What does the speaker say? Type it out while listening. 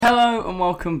Hello and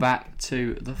welcome back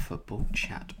to the Football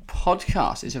Chat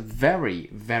podcast. It's a very,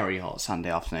 very hot Sunday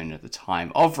afternoon at the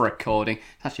time of recording.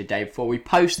 It's actually a day before we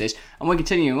post this, and we're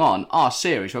continuing on our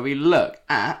series where we look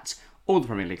at all the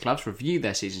Premier League clubs, review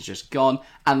their seasons just gone,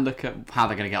 and look at how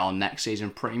they're going to get on next season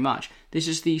pretty much. This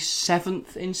is the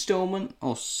 7th instalment,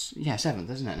 seventh,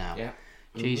 isn't it now? Yeah.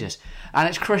 Jesus. And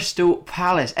it's Crystal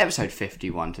Palace, episode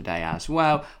 51 today as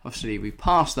well. Obviously, we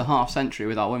passed the half century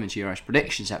with our Women's Euros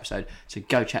predictions episode, so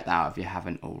go check that out if you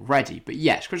haven't already. But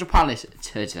yes, Crystal Palace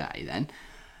today then.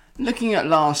 Looking at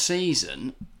last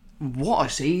season, what a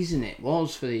season it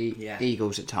was for the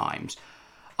Eagles at times.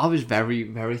 I was very,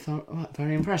 very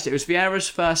impressed. It was Vieira's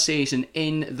first season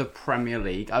in the Premier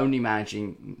League, only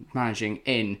managing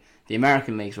in the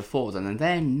American leagues before then, and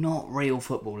they're not real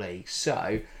football leagues,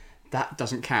 so that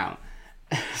doesn't count.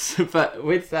 But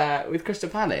with Crystal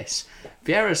Palace,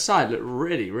 Vieira's side looked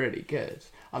really, really good.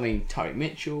 I mean, Tyreek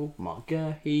Mitchell, Mark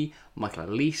Gurhey, Michael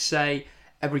Elise,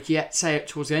 Ebrikietse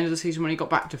towards the end of the season when he got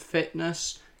back to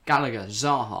fitness, Gallagher,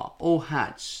 Zaha, all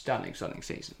had stunning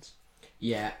seasons.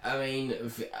 Yeah, I mean,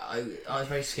 I was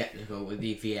very sceptical with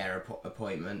the Vieira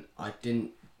appointment. I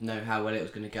didn't know how well it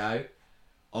was going to go.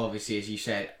 Obviously, as you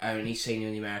said, only seen him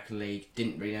in the American League,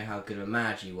 didn't really know how good of a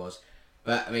manager he was.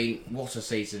 But, I mean, what a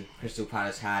season Crystal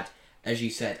Palace had. As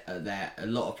you said, there a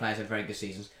lot of players had very good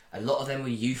seasons. A lot of them were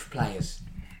youth players.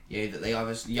 You know, that they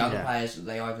either players that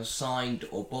they either signed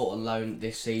or bought on loan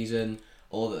this season,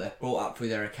 or that they've brought up through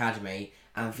their academy,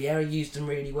 and Vieira used them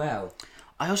really well.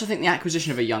 I also think the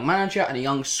acquisition of a young manager and a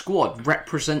young squad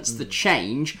represents the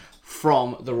change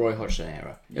from the Roy Hodgson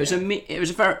era. It was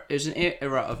an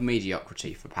era of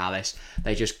mediocrity for Palace.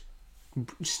 They just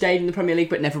stayed in the Premier League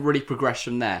but never really progressed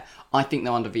from there. I think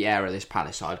though under Vieira this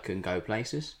Palace side can go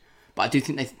places, but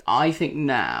I think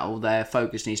now their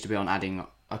focus needs to be on adding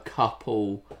a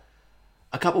couple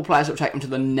players that will take them to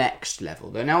the next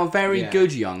level. They're now a very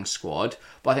good young squad,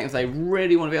 but I think if they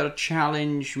really want to be able to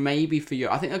challenge maybe for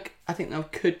Europe, I think they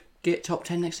could get top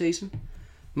 10 next season,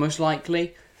 most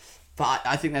likely. But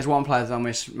I think there's one player that I'll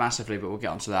miss massively, but we'll get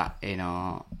onto that in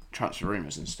our transfer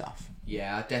rumours and stuff.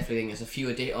 Yeah, I definitely think there's a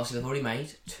few deals. Obviously, they've already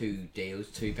made two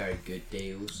very good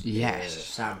deals. Yes.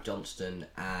 Sam Johnston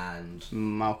and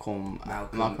Malcolm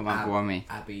Agwami.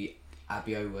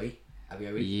 Abiowi.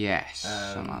 Yes,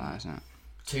 something like that, isn't it?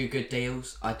 Two good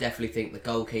deals. I definitely think the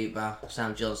goalkeeper,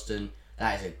 Sam Johnston,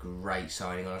 that is a great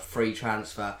signing on a free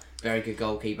transfer. Very good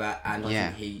goalkeeper, and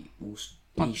I think he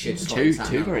should two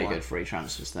very good free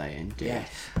transfers there indeed. Yeah.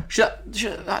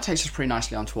 That takes us pretty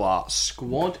nicely onto our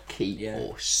squad keep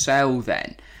or sell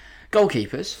then.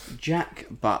 Goalkeepers, Jack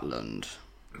Butland.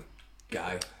 Go.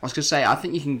 I was going to say, I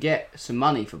think you can get some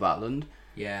money for Butland.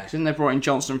 Yeah. Then they brought in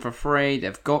Johnston for free.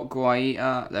 They've got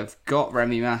Guaita. They've got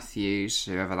Remy Matthews,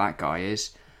 whoever that guy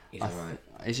is. He's alright.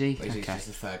 Is he? Well, he's just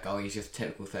the third goal. He's just a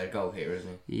typical third goalkeeper,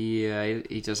 isn't he? Yeah,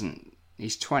 he doesn't.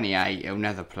 He's 28. He'll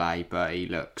never play, but he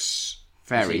looks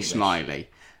very smiley.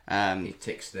 He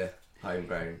ticks the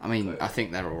homegrown. I mean, quota. I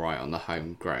think they're all right on the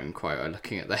homegrown quota.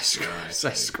 Looking at their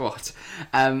squad,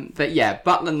 but yeah,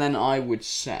 Butland. Then I would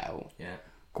sell. Yeah.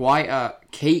 Guaita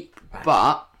keep,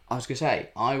 but I was gonna say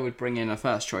I would bring in a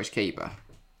first choice keeper.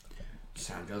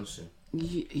 Sam Johnston.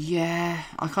 Yeah,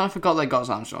 I kind of forgot they got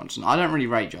Sam Johnston. I don't really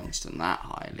rate Johnston that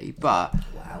highly, but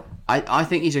I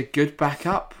think he's a good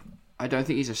backup. I don't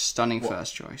think he's a stunning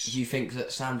first choice. Do you think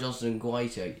that Sam Johnston and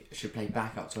Guaita should play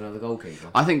backup to another goalkeeper?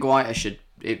 I think Guaita should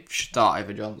start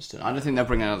over Johnston. I don't think they'll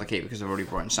bring another keeper because they've already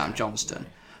brought in Sam Johnston.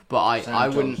 But I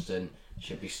wouldn't. Johnston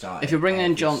should be starting. If you're bringing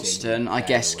in Johnston, I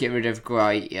guess get rid of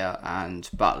Guaita and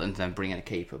Butland, then bring in a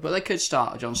keeper. But they could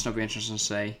start Johnston. Will be interesting to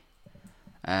see.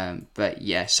 But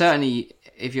yeah, certainly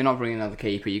if you're not bringing another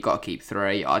keeper, you've got to keep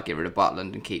three. I'd get rid of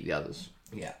Butland and keep the others.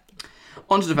 Yeah.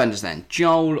 On to defenders then.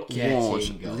 Joel Ward,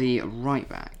 the right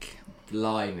back.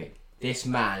 Blimey. This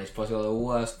man is probably one of the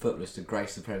worst footballers to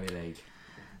grace the Premier League.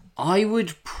 I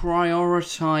would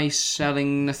prioritise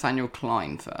selling Nathaniel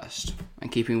Klein first and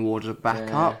keeping Ward as a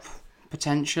backup,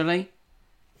 potentially.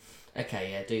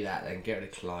 Okay, yeah, do that then. Get rid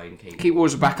of Klein. Keep Ward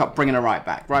as a backup, bring in a right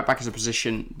back. Right back is a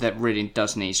position that really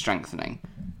does need strengthening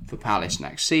for Palace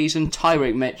next season.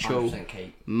 Tyreek Mitchell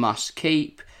must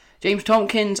keep. James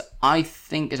Tompkins, I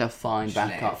think, is a fine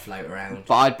backup. Let it float around.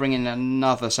 But I'd bring in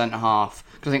another centre half.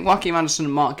 Because I think Joaquin Anderson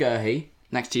and Mark Gurhey,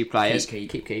 next two players,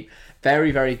 keep.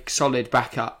 Very, very solid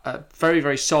backup. Very,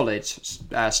 very solid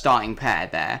starting pair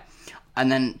there.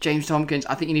 And then James Tompkins,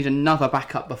 I think you need another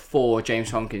backup before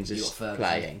James Tompkins is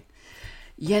playing.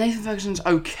 Yeah, Nathan Ferguson's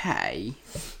okay.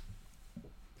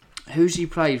 Who's he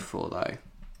played for, though?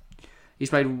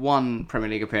 He's played one Premier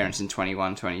League appearance in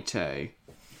 21-22.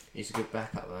 He's a good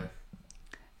backup, though.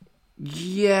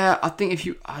 Yeah, I think if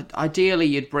you ideally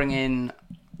you'd bring in,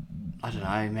 I don't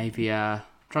know, maybe trying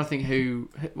to think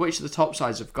which of the top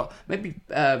sides have got maybe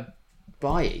Eric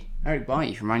Bailly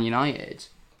from Man United.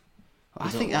 I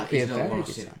think that'd be a very good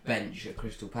sign. Bench at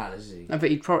Crystal Palace, is he? No, but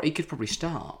he could probably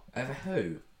start. Over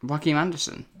who? Joachim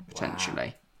Anderson potentially.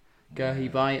 Wow. Go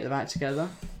Bailly at the back together.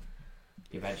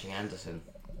 You're benching Anderson.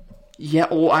 Yeah,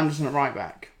 or Anderson at right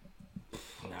back.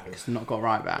 No, because they've not got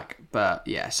right back. But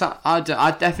yeah, so I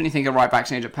definitely think a right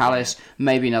back's needed at Palace. Yeah.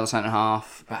 Maybe another centre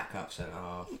half. Backup centre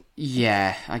half.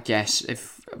 Yeah, I guess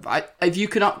if you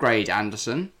can upgrade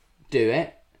Anderson, do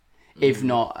it. If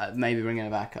not, maybe bring in a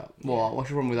backup. What's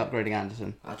your problem with upgrading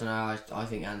Anderson? I don't know. I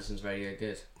think Anderson's very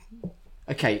good.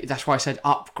 Okay, that's why I said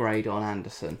upgrade on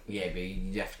Anderson. Yeah, but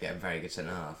you have to get a very good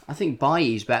centre half. I think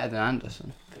Bailly's better than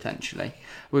Anderson, potentially.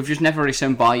 We've just never really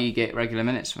seen Bailly get regular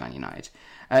minutes for Man United.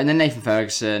 And then Nathan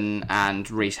Ferguson and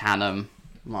Reece Hannum,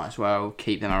 might as well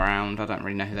keep them around. I don't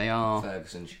really know who they are.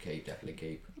 Ferguson should definitely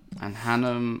keep. And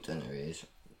Hannum... Don't know who he is.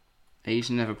 He's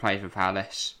never played for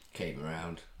Palace. Keep him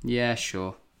around. Yeah,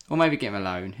 sure. Or maybe get him a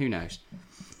loan. Who knows?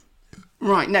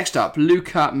 Right, next up,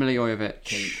 Luka Milivojevic.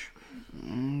 Keep.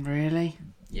 Really?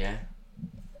 Yeah.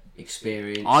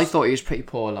 Experience. I thought he was pretty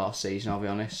poor last season, I'll be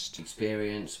honest.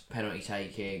 Experience, penalty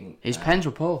taking. His pens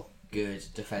were poor. Good,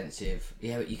 defensive.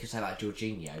 Yeah, but you could say like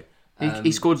Jorginho.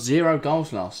 He scored 0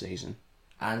 goals last season.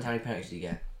 And how many penalties did he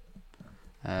get?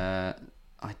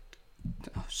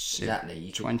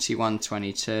 Exactly. 21,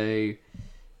 22.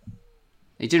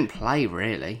 He didn't play,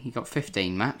 really. He got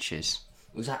 15 matches.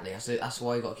 Exactly. That's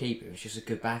why you got to keep him. It's just a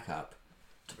good backup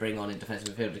to bring on in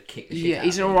defensive midfield to kick the shit out. Yeah,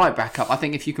 he's an alright backup. I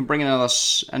think if you can bring in another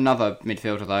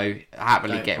midfielder, though,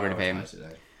 happily get rid of him.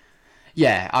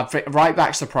 Yeah, right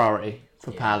back's the priority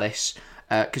for Palace.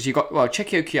 Because you've got,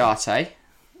 Cheikhou Kouyaté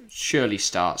surely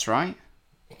starts, right?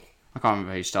 I can't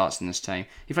remember who starts in this team.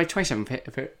 He played 27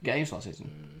 games last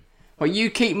season. Well,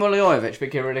 you keep Milivojevic but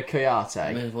get rid of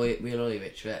Kouyaté.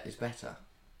 Milivojevic is better.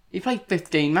 He played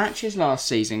 15 matches last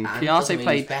season. Kouyaté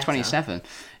played 27.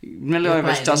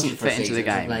 Milivojevic doesn't fit into the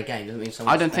game.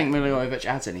 I don't think Milivojevic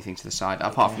adds anything to the side,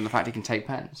 apart from the fact he can take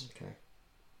pens. Okay.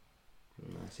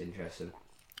 That's interesting.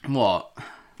 What?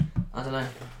 I don't know.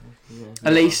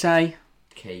 Elise?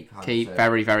 Keep.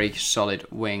 Very, very solid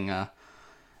winger.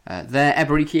 There,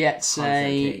 Ebery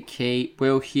Kietse. Keep.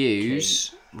 Will Hughes.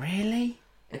 Keep. Really?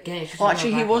 Again,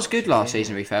 actually, he was good last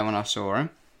season, to be fair, when I saw him.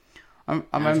 I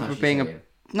remember being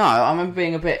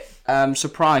a bit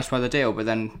surprised by the deal, but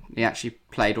then he actually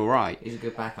played all right. He's a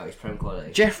good backup. He's prem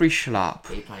quality. Jeffrey Schlupp.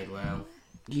 He played well.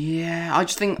 Yeah, I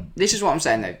just think this is what I'm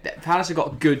saying though. Palace have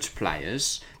got good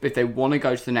players, but if they want to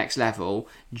go to the next level,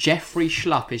 Jeffrey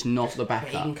Schlupp is not the backup.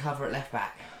 He can cover at left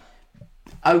back.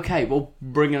 Okay, well,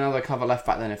 bring another cover left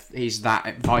back then if he's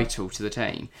that vital to the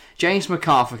team. James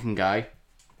McArthur can go.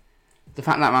 The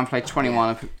fact that man played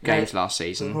 21 games last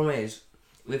season. The problem is,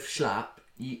 with Schlupp,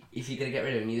 if you're going to get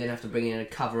rid of him, you then have to bring in a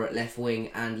cover at left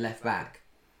wing and left back.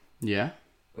 Yeah.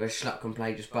 Whereas Schlupp can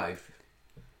play just both.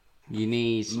 You'd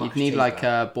need like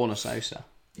Borna Sosa.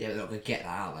 Yeah, but they're not going to get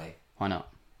that, are they? Why not?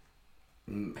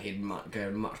 He'd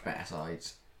go much better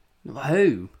sides.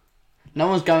 Who? No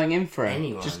one's going in for him.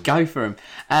 Anyone. Just go for him.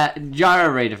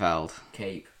 Jairo Riedeveld.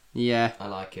 Keep. Yeah. I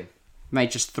like him.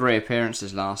 Made just 3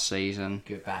 appearances last season.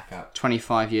 Good backup.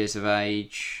 25 years of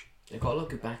age. They've got a lot of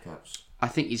good backups. I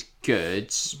think he's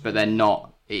good, but they're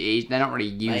not really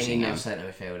using him. Centre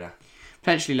midfielder.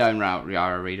 Potentially loan route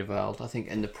Jairo Riedeveld. I think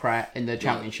in the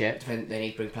Championship. They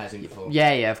need to bring players in before.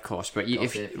 Yeah, of course. But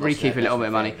if you really keep a little bit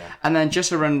of money. And then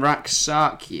Jessarin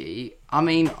Raksaki, I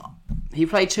mean, he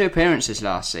played 2 appearances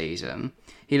last season.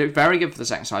 He looked very good for the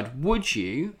second side. Would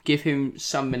you give him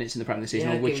some minutes in the Premier League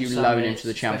season, or would you loan him to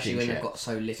the Championship? Especially when they've got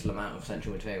so little amount of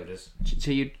central midfielders.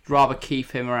 So you'd rather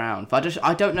keep him around. But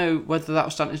I don't know whether that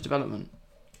will stunt his development.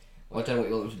 Well, I don't know what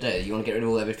you want them to do. You want to get rid of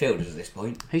all their midfielders at this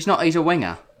point? He's not. He's a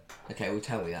winger. Okay, well,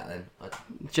 tell me that then.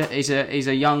 He's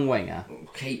a young winger.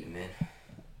 Keep him in.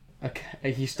 Okay, are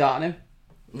you starting him?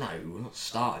 No, we're not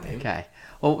starting him. Okay.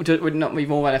 Well, would it not be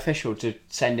more beneficial to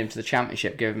send him to the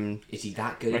Championship, give him... Is he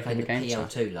that good? He played the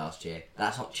PL2 last year.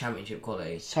 That's not Championship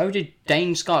quality. So did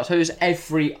Dane Scarlett. So does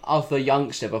every other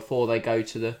youngster before they go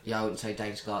to the... Yeah, I wouldn't say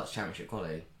Dane Scarlett's Championship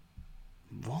quality.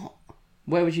 What?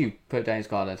 Where would you put Dane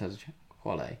Scarlett as a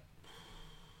quality?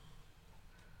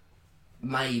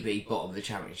 Maybe bottom of the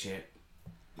Championship.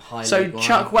 So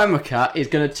Chuck Wemeka is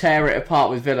going to tear it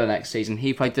apart with Villa next season.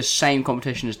 He played the same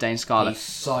competition as Dane Scarlett. He's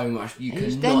so much.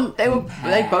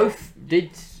 They both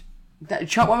did.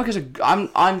 Chuck Wemeka's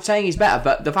I'm saying he's better,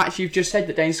 but the fact you've just said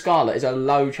that Dane Scarlett is a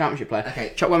low Championship player.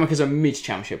 Okay. Chuck Wemeka's a mid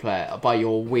Championship player by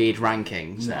your weird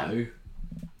rankings. No.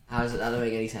 How does it? That doesn't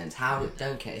make any sense. How?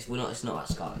 Don't care. It's not that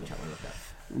Scotland chat. Look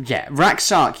at. Yeah,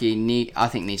 Raksaki I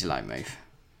think needs a loan move.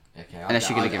 Okay. Unless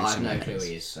you're going to give him some I have no minutes. clue who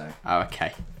he is. So. Oh,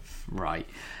 okay. Right.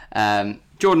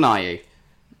 Jordan Ayew.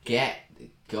 Get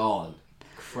gone.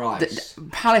 Christ.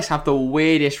 Palace have the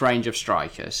weirdest range of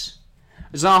strikers.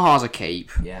 Zaha's a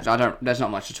keep. Yeah. So there's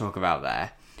not much to talk about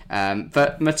there.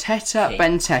 But Mateta, Keep,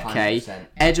 Benteke, 100%.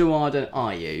 Edouard and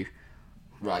Ayew.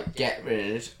 Right, get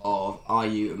rid of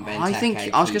Ayew and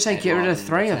Benteke. I was going to say get rid of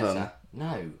three of them.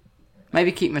 No.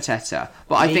 Maybe keep Mateta.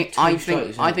 But I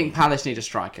think Palace need a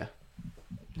striker.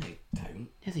 They don't.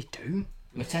 Yeah, they do.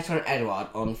 Mateta and Edouard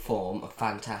on form are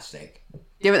fantastic.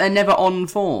 Yeah, but they're never on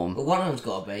form. But one of them's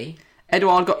got to be.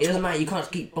 Edouard got It doesn't matter, you can't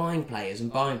keep buying players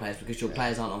because your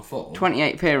players aren't on form.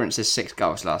 28 appearances, 6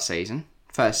 goals last season.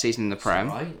 First season in the Prem.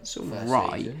 It's all It's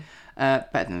right. all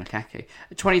right. Better than Lukaku.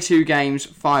 22 games,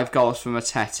 5 goals for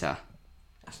Mateta.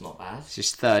 That's not bad. It's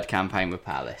his third campaign with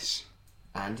Palace.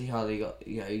 And he hardly got,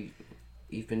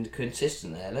 you've been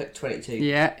consistent there. Look, 22.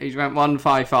 Yeah, he's went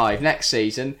 155. Next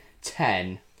season,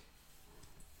 10.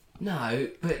 No,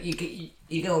 but you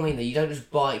get what I mean though. You don't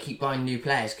just keep buying new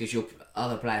players because your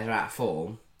other players are out of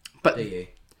form, But do you?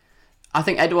 I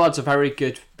think Edouard's a very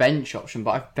good bench option,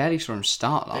 but I barely saw him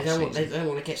start last season. They don't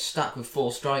want to get stuck with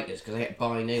 4 strikers because they get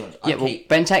buying new ones.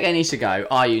 Benteke needs to go.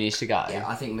 Ayew needs to go. Yeah,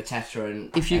 I think Mateta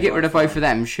and... If you get rid of both of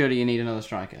them, surely you need another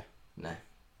striker. No.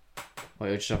 Or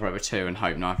you'll just operate with 2 and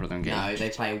hope neither of them get No, injured. they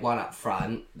play one up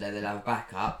front, then they'll have a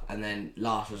backup, and then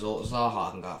last resort,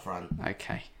 Zaha can go up front.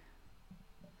 Okay.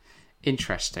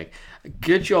 Interesting.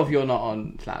 Good job you're not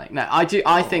on planning. No, I do.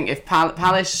 I think if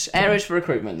Palace areas for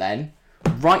recruitment, then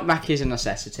right back is a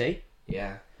necessity.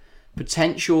 Yeah.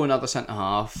 Potential another centre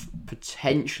half.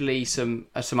 Potentially some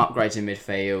upgrades in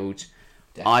midfield.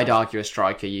 Definitely. I'd argue a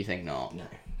striker. You think not? No.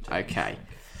 Okay.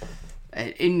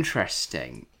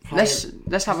 Interesting.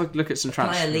 Let's have a look at some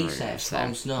transfer Play Elise rumours at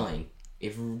then. ×9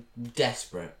 if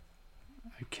desperate.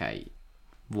 Okay.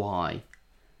 Why?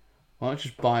 Why not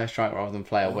just buy a striker rather than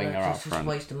play a winger up It's just front? a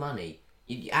waste of money.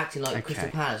 You're acting like Crystal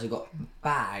Palace have got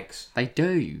bags. They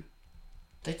do.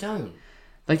 They don't.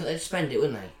 They- They'd spend it,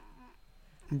 wouldn't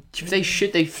they? They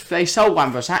should. They sold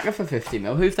Wan-Bissaka for 50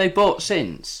 mil. Who have they bought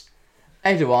since?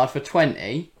 Edouard for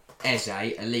 20. Eze,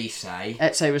 Elise.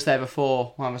 Eze was there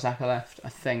before Wan-Bissaka left, I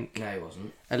think. No, he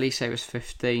wasn't. Elise was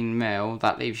 15 mil.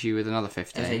 That leaves you with another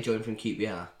 15. Eze joined from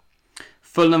QPR.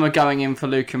 Fulham are going in for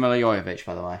Luka Milivojevic,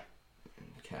 by the way.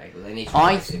 Okay, well they need to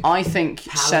replace him. I think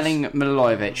Palace- selling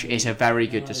Milivojevic is a very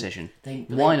good decision.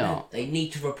 Why not? They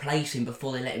need to replace him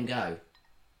before they let him go.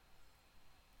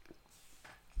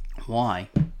 Why?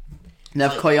 They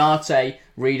have Koyate,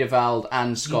 Riedewald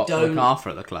and Scott don't- McArthur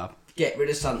at the club. Get rid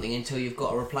of something until you've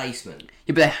got a replacement.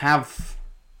 Yeah, but they have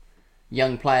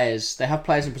young players. They have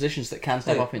players in positions that can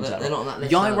step up into that. They're not on that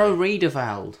list, Jairo are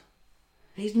Riedewald.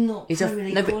 He's not. He's a Premier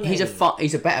League no, but he's a quality.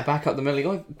 he's a better backup than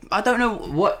Milivojevic. I don't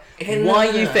know Okay, why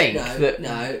no, you no, think no,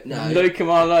 that no. Luka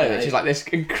Milivojevic No. is like this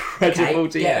incredible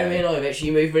Okay, get DM. Riminovic,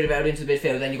 you move Riedewald into the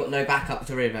midfield, then you've got no backup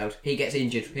to Riedewald. He gets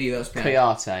injured. Who else plays?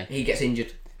 Koyate, He gets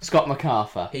injured. Scott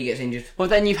McArthur. He gets injured. Well,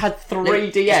 then you've had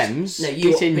 3 DMs No,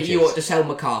 get injured. but you ought to sell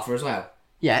McArthur as well.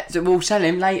 Yeah, so we'll sell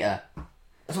him later.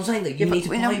 That's what I'm saying. That Yeah, you but need to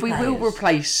buy we will players.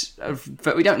 replace,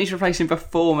 but we don't need to replace him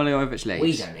before Milivojevic leaves.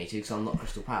 We don't need to because I'm not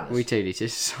Crystal Palace. We do need to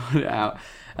sort it out.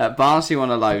 Barnsley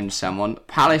want to loan someone.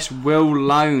 Palace will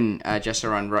loan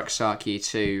Jesseron Ruksaki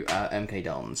to MK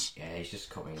Dons. Yeah, he's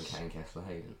just copying Kessler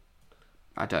Hayden.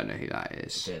 I don't know who that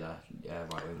is. Villa,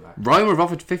 right wing back. Rome have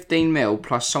offered 15 mil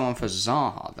plus someone for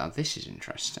Zaha. Now this is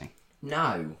interesting.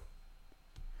 No.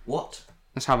 What?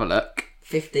 Let's have a look.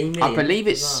 15 million. I believe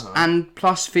it's Zaha? and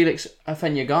plus Felix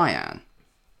Afenyaguyan.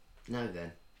 No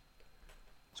then.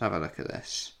 Let's have a look at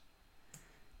this.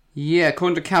 Yeah,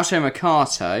 according to Calcio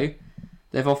Mercato,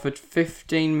 they've offered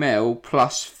 15 mil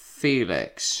plus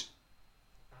Felix.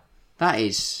 That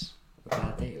is, A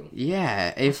bad deal.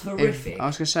 yeah. If horrific. I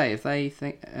was gonna say if they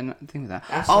think of that.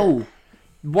 That's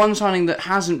One signing that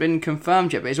hasn't been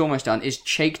confirmed yet, but is almost done, is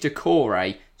Cheikh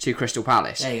Doucouré to Crystal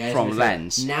Palace There you go, from it's midfield.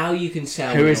 Lens, Now you can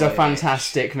sell. who is a Milivojevic.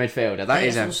 fantastic midfielder. That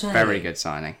is That's a what I'm very saying. good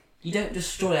signing. You don't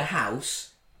destroy a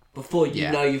house before you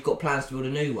Yeah. know you've got plans to build a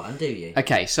new one, do you?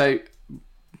 Okay, so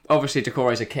obviously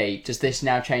Doucouré's a key. Does this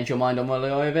now change your mind on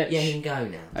Milivojevic? Yeah, he can go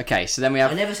now. Okay, so then we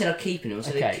have. I never said I'd keep him. I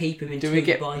said I'd keep him until do we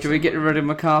get you buy do we get someone. rid of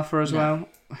McArthur as well?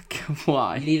 You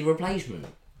Why? need a replacement.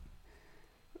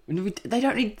 They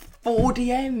don't need 4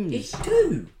 DMs. It's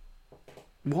 2.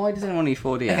 Why does anyone need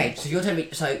 4 DMs? Okay, so you're telling me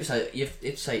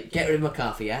it's get rid of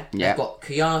McCarthy, yeah? Yeah. You've got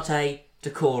Koyate,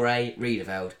 Doucouré,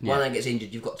 Riedewald. Yeah. One of them gets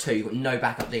injured, you've got 2, you've got no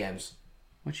backup DMs.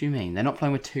 What do you mean? They're not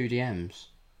playing with 2 DMs.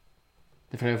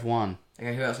 They play with one.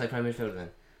 Okay, who else do they play midfield then?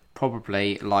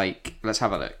 Probably, let's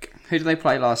have a look. Who did they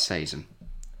play last season?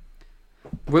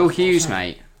 Will Hughes,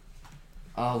 mate.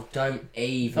 Oh, don't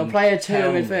even. They'll play a two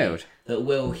tell in midfield. me that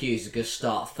Will Hughes is going to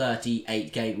start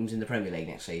 38 games in the Premier League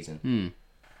next season.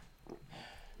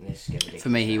 This is gonna be For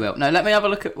me, he will. No, let me have a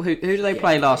look at who did they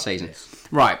play last season.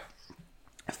 Right.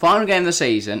 Final game of the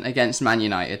season against Man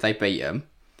United. They beat them.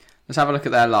 Let's have a look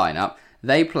at their lineup.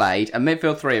 They played a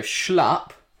midfield three of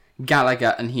Schlupp,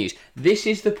 Gallagher and Hughes. This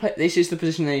is the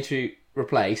position they need to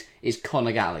replace, is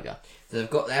Conor Gallagher. So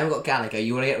they haven't got Gallagher.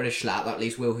 You want to get rid of Schlupp, that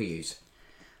leaves Will Hughes.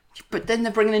 But then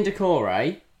they're bringing in Decore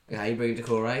Okay, you bring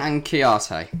Decore. and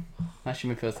Chiarte. That's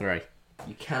your midfield three.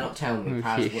 You cannot tell me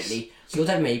Palace Whitley. So you're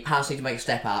telling me Palace need to make a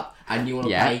step up and you want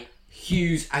to play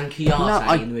Hughes and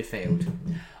Chiarte in the midfield?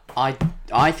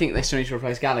 I think they still need to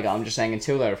replace Gallagher. I'm just saying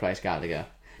until they replace Gallagher.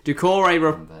 Decore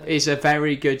is a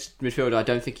very good midfielder. I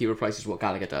don't think he replaces what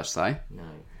Gallagher does, though. No.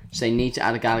 So they need to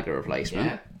add a Gallagher replacement.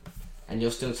 Yeah. And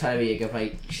you're still telling me you're going to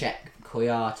play Czech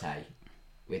Chiarte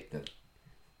with them?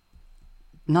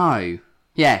 No.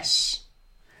 Yes.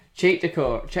 Czech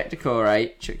Decore,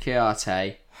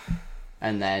 Chiarte,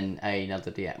 and then another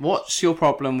DM. What's your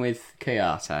problem with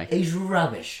Chiarte? He's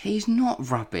rubbish. He's not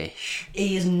rubbish.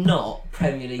 He is not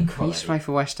Premier League quality. He's played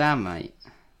for West Ham, mate.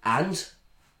 And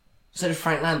so does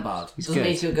Frank Lampard. Doesn't good.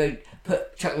 need to go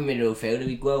chuck him in the midfield and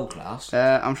be world class.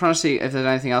 I'm trying to see if there's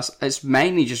anything else. It's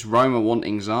mainly just Roma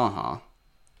wanting Zaha.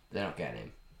 They're not getting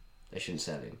him. They shouldn't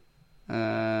sell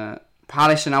him.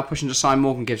 Palace are now pushing to sign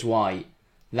Morgan Gibbs-White.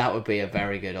 That would be a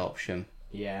very good option.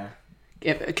 Yeah.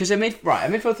 Because a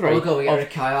midfield three. Oh my god, we get rid of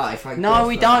Chiarte. No,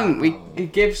 we don't. We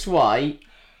Gibbs-White,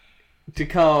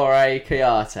 Decore,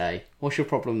 Chiarte. What's your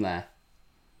problem there?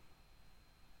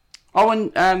 Oh,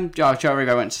 and Joe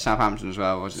Rigo went to Southampton as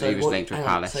well, wasn't he? He was linked with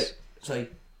Palace. So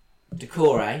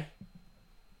Decore.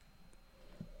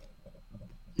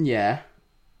 Yeah.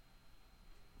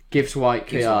 Gibbs-White,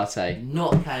 Chiarte.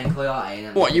 Not playing Chiarte.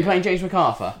 In What, you playing James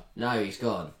MacArthur? No, he's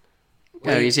gone.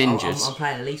 No, he's injured. I'm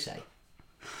playing Elise.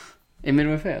 In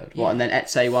middle midfield? Yeah. What, and then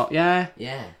Etse, what? Yeah.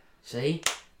 Yeah. See?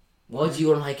 Why do you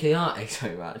want to play Chiarte so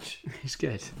much? He's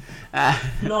good.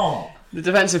 No. The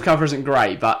defensive cover isn't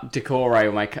great, but Decore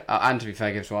will make... and to be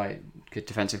fair, Gibbs-White, good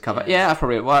defensive cover. Yeah, that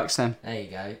probably works then. There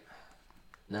you go.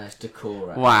 No, it's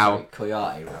Decore. Wow.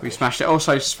 Chiarte. We smashed it.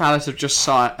 Also, Palace have just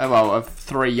signed... of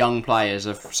three young players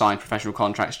have signed professional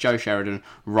contracts. Joe Sheridan,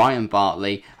 Ryan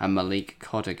Bartley and Malik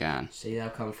Codigan. See, they'll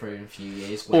come through in a few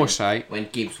years. When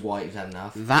Gibbs-White has had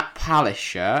enough. That Palace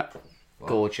shirt,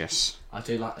 gorgeous. I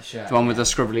do like the shirt. The one with the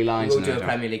scribbly lines. We'll do a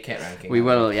Premier League kit ranking. We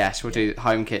will, yes. We'll do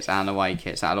home kits and away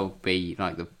kits. That'll all be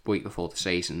like the week before the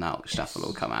season. That stuff will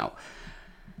all come out.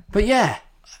 But yeah,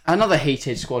 another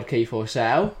heated squad key for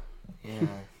sale. Yeah.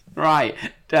 Right,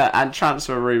 and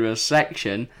transfer rumours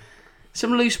section.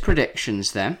 Some loose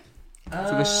predictions then for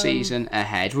the season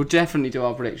ahead. We'll definitely do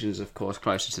our predictions, of course,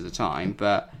 closer to the time,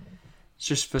 but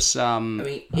just for some... I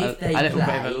mean, if they a little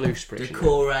play bit of a loose prediction.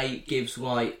 Decore,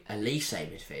 Gibbs-White, Elise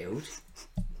midfield,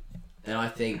 then I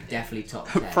think definitely top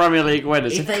 10. Premier League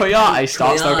winners. If they Chiarte play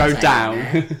starts, they'll go Chiarte down.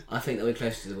 there, I think they'll be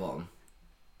close to the bottom.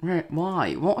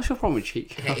 Why? What's your problem with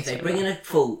Cheek? Okay, if they bring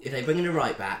in a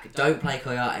right back, don't play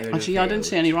Chiarte in Actually, I didn't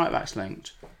see any right backs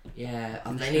linked. Yeah,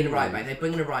 they need a right back. They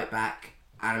bring in a right back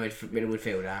and a middle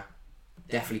midfielder.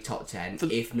 Definitely top 10.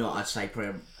 If not, I'd say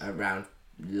probably around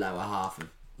lower half of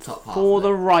top half. For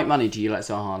the right money, do you let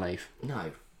Zaha leave?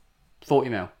 No. 40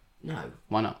 mil? No.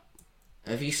 Why not?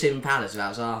 Have you seen Palace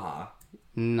without Zaha?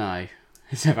 No.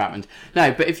 It's never happened.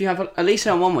 No, but if you have Elise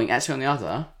on one wing, Etsy on the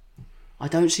other, I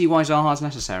don't see why Zaha's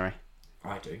necessary.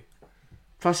 I do.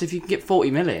 Plus, if you can get 40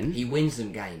 million... He wins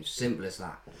them games. Simple as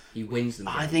that. He wins them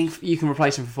games. I think you can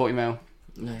replace him for 40 mil.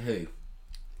 No, who?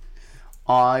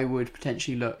 I would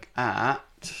potentially look at...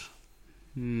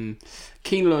 Keane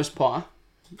Lewis-Potter.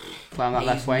 Play on that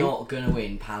left wing. He's not going to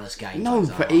win Palace games. No,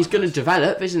 like but he's going to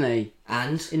develop, isn't he?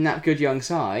 And? In that good young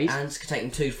side. And it's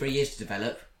going to take them 2-3 years to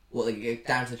develop. What, they go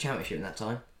down to the Championship in that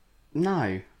time?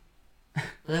 No.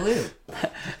 They will.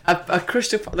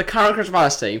 The current Crystal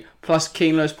Palace team plus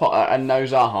Keane Lewis-Potter and no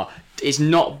Zaha is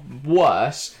not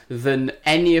worse than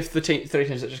any of the three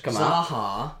teams that just come out.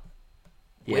 Zaha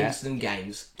wins them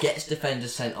games, gets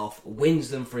defenders sent off, wins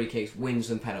them free kicks, wins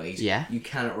them penalties. Yeah. You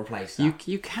cannot replace that.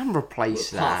 You can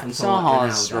replace Apart that. from someone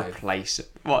like Zaha's Ronaldo. replace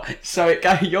what? So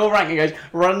your ranking goes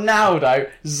Ronaldo,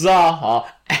 Zaha,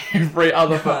 every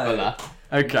other footballer.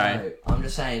 Okay. No, I'm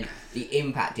just saying the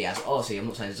impact he has. Obviously, I'm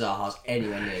not saying Zaha's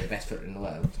anywhere near the best footballer in the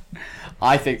world.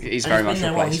 I think he's very much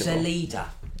replaceable. He's their leader.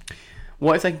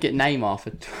 What if they can get Neymar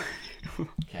for...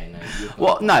 Okay, no.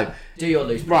 What? No. Do your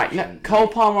loose Right, prediction. no, Cole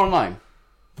Palmer on loan.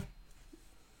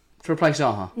 To replace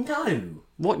Zaha? No.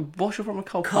 What's your problem with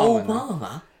Cole Cole Palmer?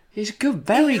 Palmer? He's a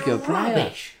very good player.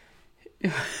 Rubbish.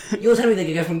 You're telling me they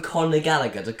could go from Conor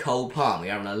Gallagher to Cole Palmer?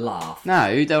 You're having a laugh.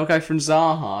 No, they'll go from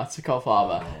Zaha to Cole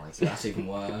Palmer. Oh, that's even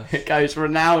worse. It goes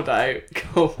Ronaldo,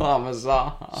 Cole Palmer,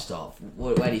 Zaha. Stop.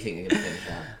 Where do you think they're going to finish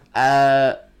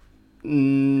at?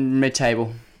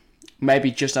 Mid-table.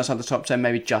 Maybe just outside the top 10,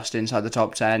 maybe just inside the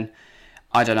top 10.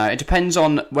 I don't know. It depends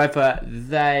on whether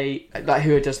they... Like,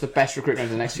 who does the best recruitment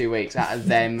in the next few weeks out of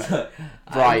them,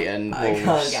 Brighton, I Wolves.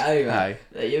 can't get over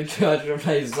that you've tried to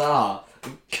replace Zaha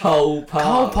with Cole Palmer.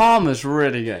 Cole Palmer's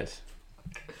really good.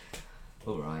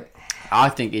 Alright. I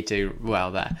think he'd do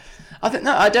well there.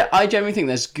 I genuinely think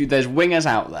there's wingers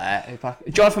out there.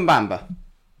 Jonathan Bamba.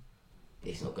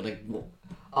 He's not going to...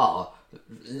 Oh,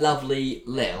 lovely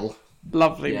Lil.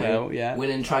 Lovely Lil, yeah.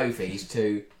 Winning trophies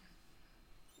to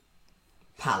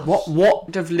Palace.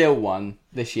 What have Lille won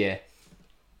this year?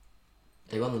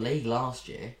 They won the league last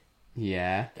year.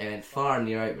 Yeah. They went far in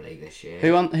the Europa League this year.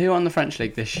 Who won the French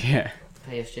league this year?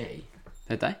 PSG.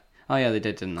 Did they? Oh yeah, they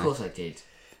did, didn't they? Of course I did.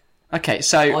 Okay,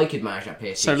 so I could manage that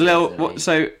PSG.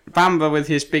 so Bamba with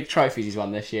his big trophies he's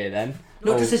won this year then.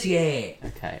 Not just this year.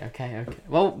 Okay.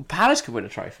 Well, Palace could win a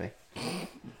trophy.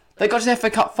 They got to the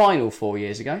FA Cup final 4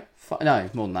 years ago. No,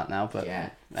 more than that now, but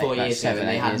yeah, 4 years ago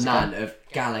they had none of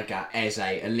Gallagher, Eze,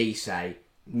 Elise,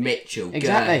 Mitchell,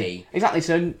 Gurley. Exactly.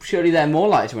 So surely they're more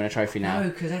likely to win a trophy now. No,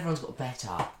 because everyone's got better.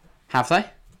 Have they?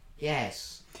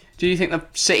 Yes. Do you think the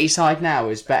City side now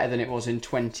is better than it was in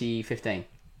 2015?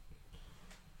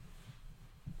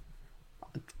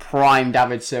 Prime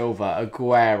David Silva,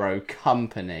 Aguero,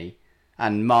 Company,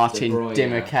 and Martin De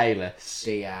Michelis.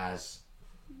 Diaz.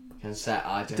 De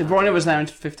Bruyne was there in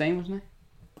 15, wasn't he?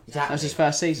 Exactly. That was his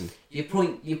first season. Your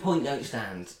point don't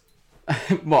stand.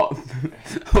 What?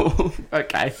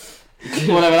 Okay.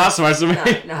 Whatever that's supposed to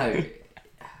mean. No.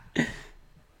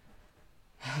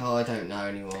 Oh, I don't know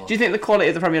anymore. Do you think the quality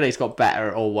of the Premier League's got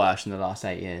better or worse in the last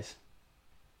 8 years?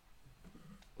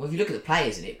 Well, if you look at the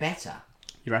players in it, better.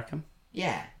 You reckon?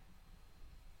 Yeah.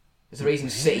 There's a reason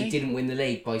City didn't win the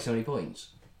league by so many points.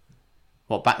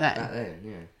 What, back then? Back then,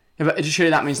 yeah. Yeah, but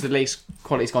surely that means the league's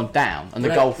quality's gone down and the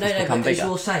golf has become bigger. No,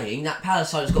 you're saying that Palace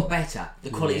side has got better.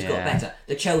 The quality's got better.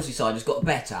 The Chelsea side has got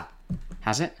better.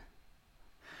 Has it?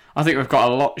 I think we've got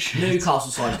a lot...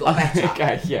 Newcastle side has got better.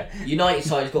 Okay, yeah. United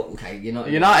side has got... Okay,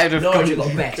 United have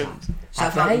got better.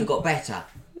 Southampton have got better.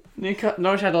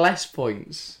 Norwich had less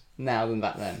points now than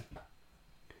back then.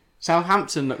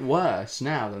 Southampton look worse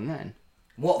now than then.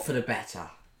 Watford are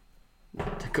better.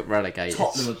 They got relegated.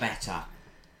 Tottenham are better.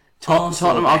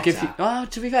 Tottenham, I'll give you... Oh,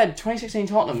 to be fair, 2016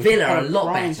 Tottenham... Villa are a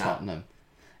lot better. Tottenham.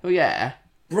 Oh, yeah.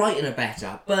 Brighton are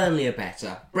better. Burnley are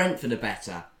better. Brentford are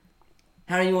better.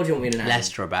 How many more do you want me to name?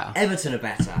 Leicester are better. Everton are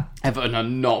better. Everton are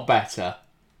not better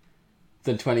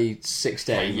than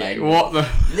 2016. Yeah, what the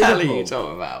hell are you Liverpool.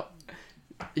 talking about?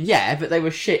 Yeah, but they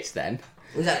were shit then.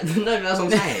 No, that's what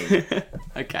I'm saying.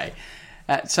 Okay.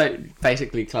 So,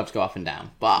 basically, clubs go up and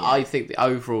down. But I think the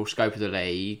overall scope of the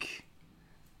league...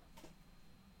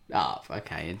 Up.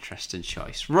 Okay, interesting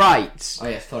choice. Right. Oh,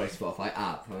 yeah, sorry, Spotify.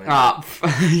 Up. Up.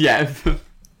 Yeah.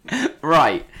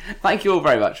 Right. Thank you all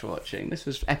very much for watching. This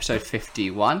was episode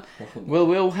 51.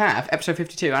 We'll have episode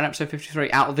 52 and episode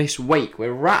 53 out this week.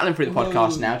 We're rattling through the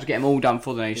podcast now to get them all done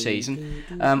for the new season.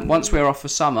 Once we're off for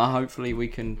summer, hopefully we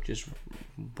can just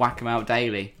whack them out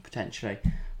daily, potentially.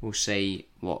 We'll see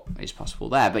what is possible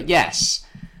there. But yes,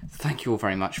 thank you all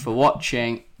very much for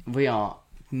watching. We are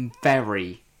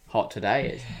very hot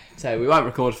today, so we won't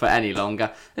record for any longer.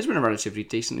 It's been a relatively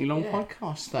decently long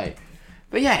podcast, though.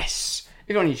 But yes,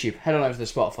 if you're on YouTube, head on over to the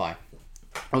Spotify.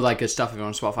 All that good stuff. If you're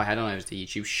on Spotify, head on over to the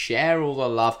YouTube. Share all the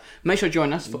love. Make sure to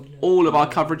join us for all of our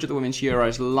coverage of the Women's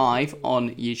Euros live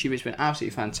on YouTube. It's been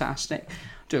absolutely fantastic.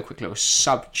 Do a quick little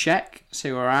sub check.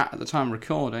 See where we're at the time of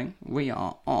recording. We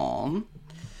are on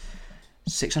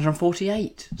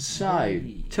 648. So,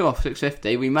 2 off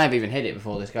 650. We may have even hit it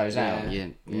before this goes out.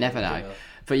 You never know.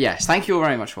 But yes, thank you all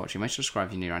very much for watching. Make sure to subscribe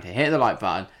if you're new around here. Hit the like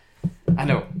button.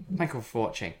 And thank you all for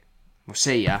watching. We'll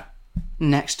see ya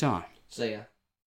next time. See ya.